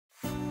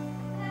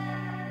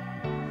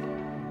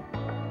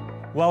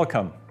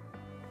Welcome.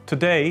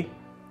 Today,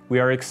 we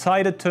are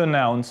excited to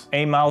announce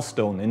a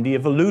milestone in the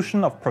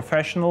evolution of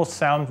professional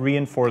sound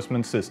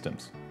reinforcement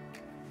systems.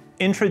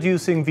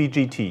 Introducing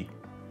VGT,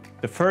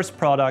 the first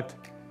product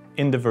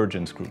in the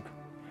Vergence Group.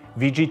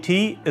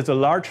 VGT is a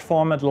large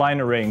format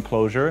line array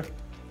enclosure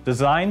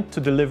designed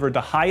to deliver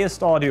the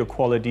highest audio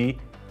quality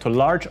to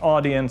large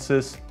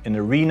audiences in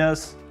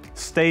arenas,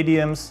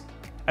 stadiums,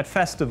 at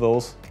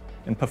festivals,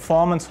 in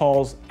performance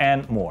halls,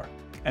 and more.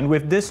 And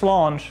with this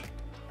launch,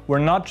 we're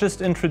not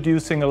just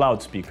introducing a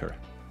loudspeaker.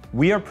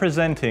 We are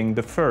presenting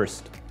the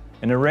first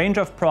in a range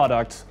of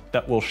products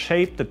that will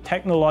shape the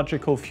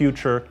technological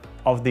future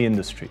of the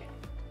industry.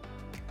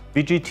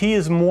 VGT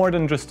is more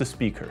than just a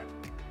speaker.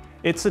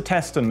 It's a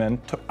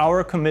testament to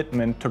our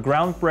commitment to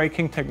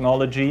groundbreaking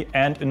technology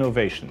and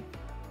innovation.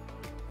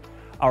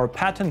 Our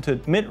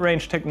patented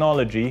mid-range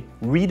technology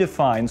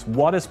redefines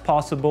what is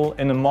possible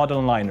in a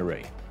modern line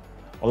array,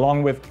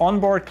 along with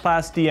onboard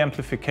Class D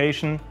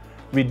amplification,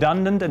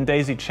 redundant and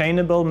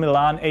daisy-chainable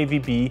Milan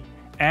AVB,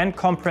 and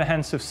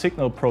comprehensive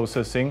signal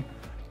processing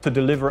to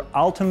deliver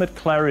ultimate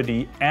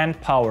clarity and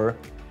power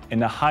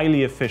in a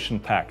highly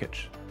efficient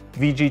package.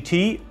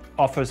 VGT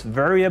offers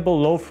variable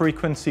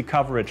low-frequency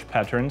coverage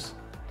patterns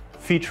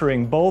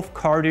featuring both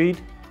cardioid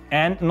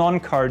and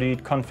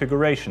non-cardioid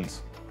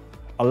configurations,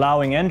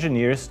 allowing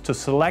engineers to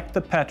select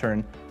the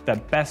pattern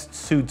that best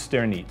suits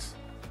their needs.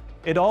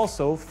 It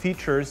also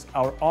features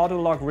our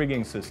auto-lock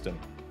rigging system,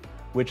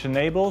 which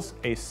enables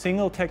a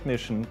single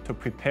technician to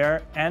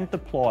prepare and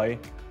deploy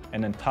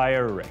an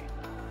entire array.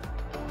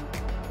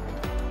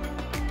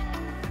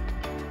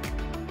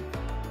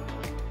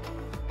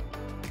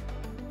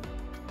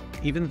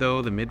 Even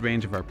though the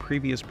mid-range of our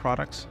previous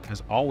products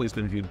has always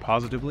been viewed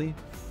positively,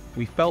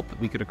 we felt that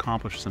we could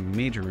accomplish some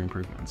major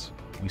improvements.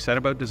 We set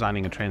about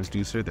designing a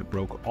transducer that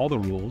broke all the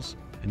rules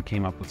and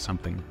came up with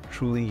something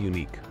truly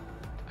unique.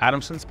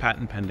 Adamson's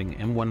patent-pending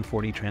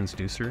M140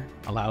 transducer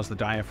allows the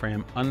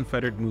diaphragm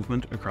unfettered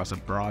movement across a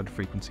broad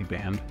frequency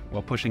band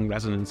while pushing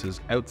resonances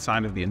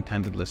outside of the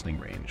intended listening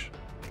range.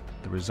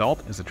 The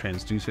result is a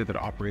transducer that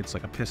operates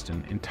like a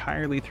piston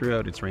entirely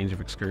throughout its range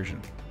of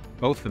excursion.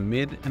 Both the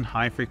mid and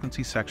high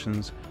frequency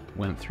sections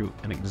went through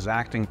an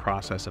exacting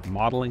process of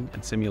modeling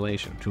and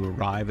simulation to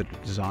arrive at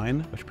a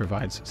design which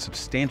provides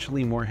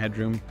substantially more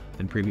headroom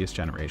than previous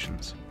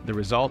generations. The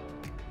result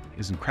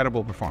is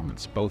incredible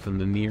performance, both in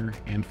the near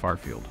and far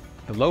field.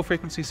 The low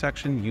frequency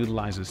section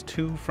utilizes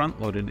two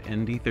front-loaded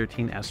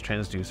ND13S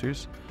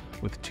transducers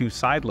with two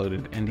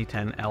side-loaded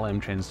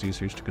ND10LM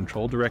transducers to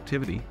control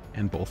directivity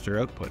and bolster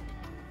output.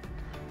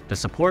 To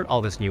support all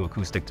this new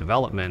acoustic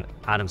development,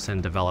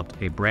 Adamson developed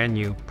a brand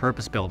new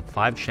purpose-built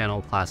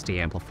 5-channel Class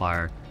D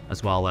amplifier,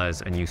 as well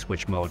as a new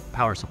switch mode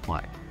power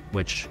supply,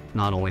 which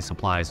not only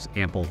supplies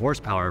ample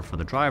horsepower for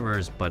the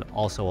drivers, but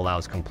also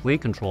allows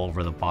complete control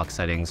over the box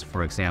settings,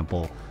 for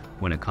example,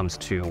 when it comes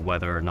to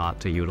whether or not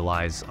to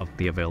utilize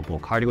the available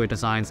cardioid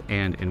designs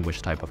and in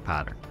which type of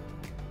pattern.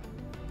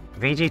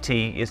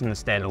 VGT isn't a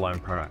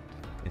standalone product.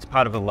 It's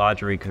part of a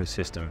larger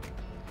ecosystem.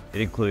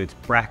 It includes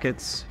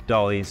brackets,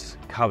 dollies,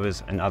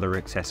 covers, and other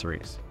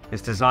accessories.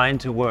 It's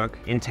designed to work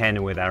in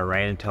tandem with our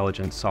Array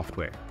Intelligence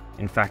software.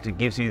 In fact, it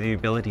gives you the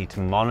ability to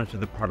monitor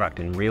the product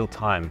in real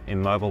time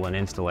in mobile and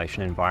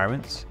installation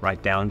environments,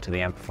 right down to the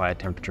amplifier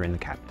temperature in the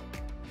cabinet.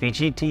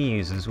 VGT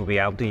users will be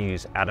able to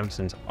use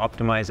Adamson's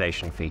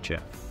optimization feature,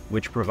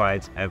 which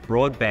provides a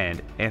broadband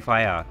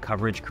FIR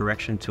coverage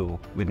correction tool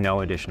with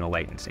no additional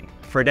latency.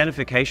 For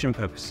identification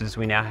purposes,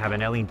 we now have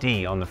an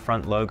LED on the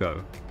front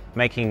logo,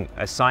 making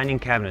assigning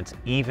cabinets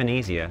even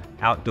easier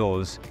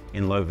outdoors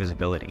in low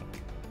visibility.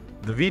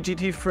 The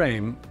VGT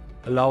frame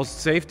allows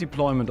safe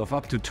deployment of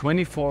up to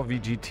 24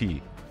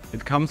 VGT.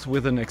 It comes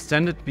with an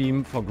extended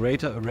beam for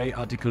greater array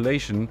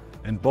articulation,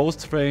 and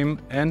both frame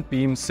and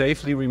beam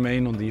safely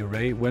remain on the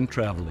array when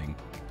traveling.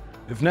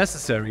 If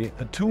necessary,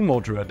 a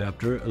 2-motor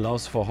adapter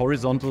allows for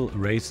horizontal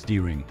array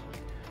steering.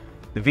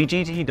 The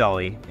VGT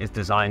dolly is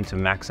designed to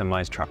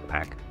maximize truck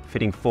pack,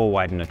 fitting 4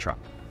 wide in a truck.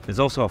 There's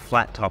also a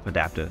flat top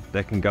adapter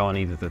that can go on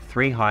either the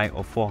 3 high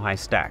or 4 high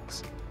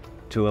stacks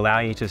to allow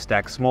you to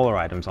stack smaller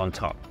items on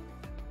top.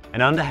 An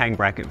underhang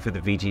bracket for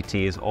the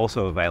VGT is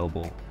also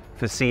available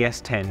for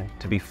CS10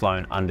 to be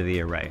flown under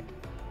the array.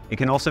 It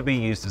can also be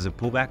used as a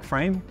pullback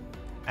frame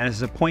and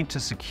as a point to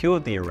secure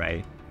the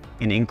array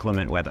in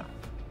inclement weather.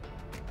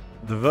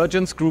 The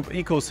Vergence Group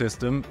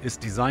ecosystem is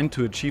designed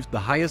to achieve the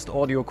highest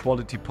audio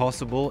quality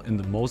possible in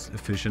the most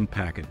efficient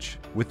package.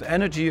 With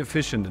energy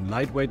efficient and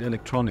lightweight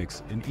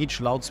electronics in each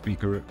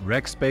loudspeaker,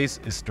 rack space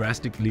is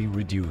drastically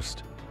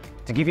reduced.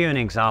 To give you an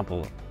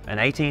example, an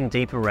 18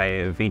 deep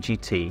array of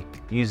VGT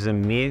uses a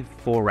mere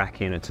 4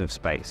 rack units of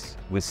space,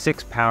 with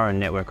 6 power and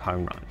network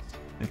home runs.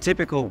 The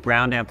typical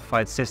ground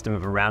amplified system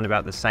of around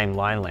about the same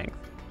line length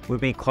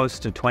would be close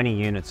to 20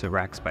 units of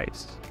rack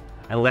space,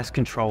 and less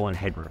control and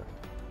headroom.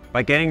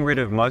 By getting rid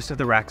of most of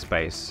the rack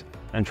space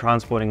and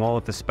transporting all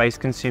of the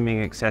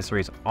space-consuming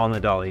accessories on the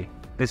dolly,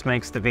 this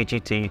makes the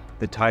VGT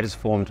the tightest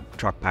formed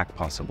truck pack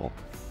possible.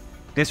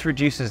 This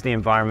reduces the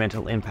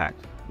environmental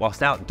impact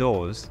Whilst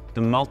outdoors,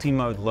 the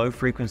multi-mode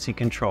low-frequency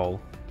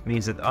control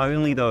means that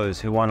only those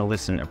who want to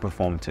listen are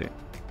performed to.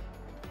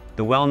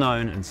 The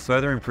well-known and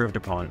further improved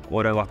upon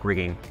auto-lock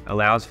rigging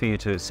allows for you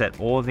to set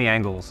all of the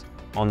angles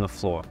on the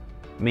floor,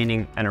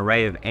 meaning an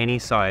array of any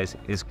size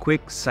is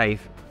quick,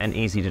 safe, and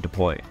easy to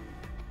deploy.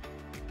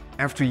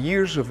 After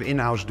years of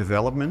in-house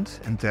development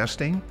and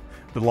testing,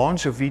 the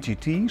launch of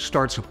VGT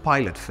starts a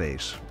pilot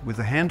phase with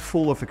a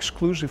handful of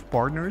exclusive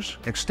partners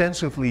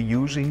extensively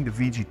using the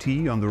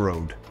VGT on the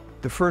road.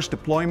 The first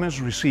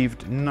deployments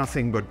received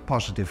nothing but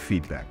positive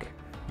feedback.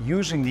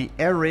 Using the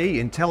Array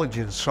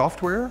Intelligence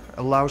software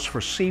allows for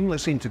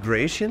seamless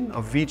integration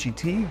of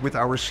VGT with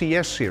our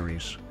CS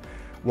series,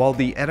 while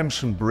the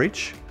Adamson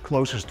Bridge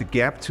closes the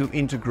gap to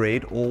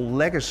integrate all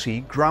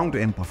legacy ground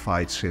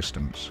amplified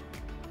systems.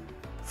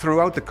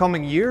 Throughout the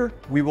coming year,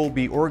 we will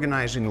be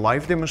organizing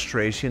live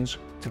demonstrations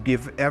to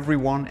give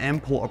everyone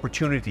ample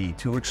opportunity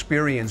to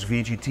experience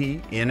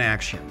VGT in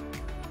action.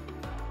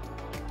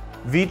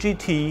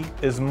 VGT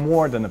is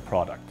more than a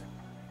product.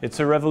 It's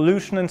a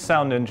revolution in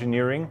sound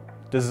engineering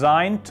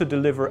designed to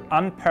deliver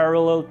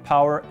unparalleled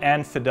power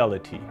and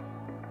fidelity.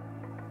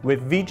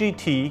 With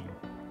VGT,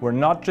 we're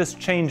not just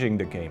changing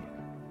the game,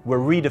 we're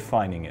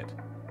redefining it.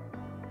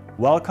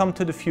 Welcome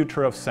to the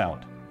future of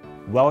sound.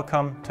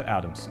 Welcome to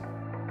Adamson.